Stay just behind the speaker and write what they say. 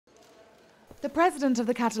The President of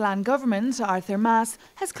the Catalan Government, Artur Mas,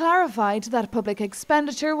 has clarified that public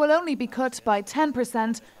expenditure will only be cut by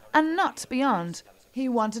 10% and not beyond. He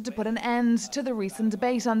wanted to put an end to the recent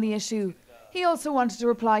debate on the issue. He also wanted to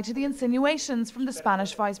reply to the insinuations from the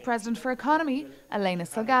Spanish Vice President for Economy, Elena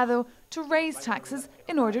Salgado, to raise taxes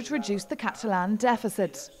in order to reduce the Catalan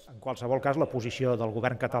deficit. En qualsevol cas, la posició del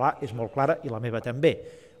govern català és molt clara i la meva també.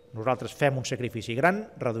 Nosaltres fem un sacrifici gran,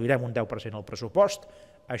 reduirem un 10% el pressupost,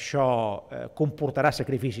 això comportarà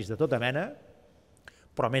sacrificis de tota mena,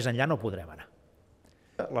 però més enllà no podrem anar.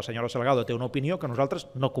 La senyora Salgado té una opinió que nosaltres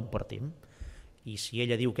no compartim, i si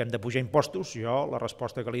ella diu que hem de pujar impostos, jo la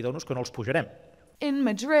resposta que li dono és que no els pujarem. In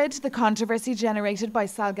Madrid, the controversy generated by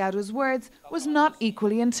Salgado's words was not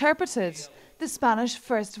equally interpreted. The Spanish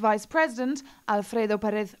First Vice President, Alfredo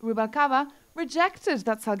Pérez Rubalcaba, rejected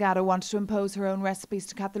that Salgado wanted to impose her own recipes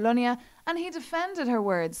to Catalonia, and he defended her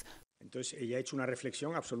words. Entonces ella ha hecho una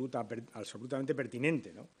reflexión absolutamente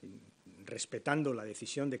pertinente, ¿no? Respetando la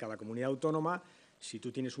decisión de cada comunidad autónoma. Si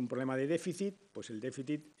tú tienes un problema de déficit, pues el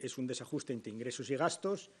déficit es un desajuste entre ingresos y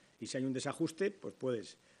gastos, y si hay un desajuste, pues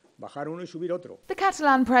puedes bajar uno y subir otro. The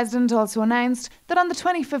Catalan President also announced that on the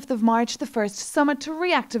 25th of March, the first summit to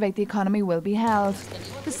reactivate the economy will be held.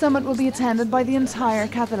 The summit will be attended by the entire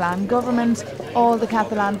Catalan Government, all the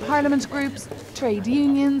Catalan Parliament groups, trade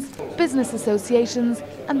unions, business associations,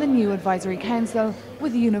 and the new Advisory Council,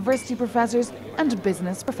 with university professors and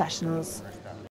business professionals.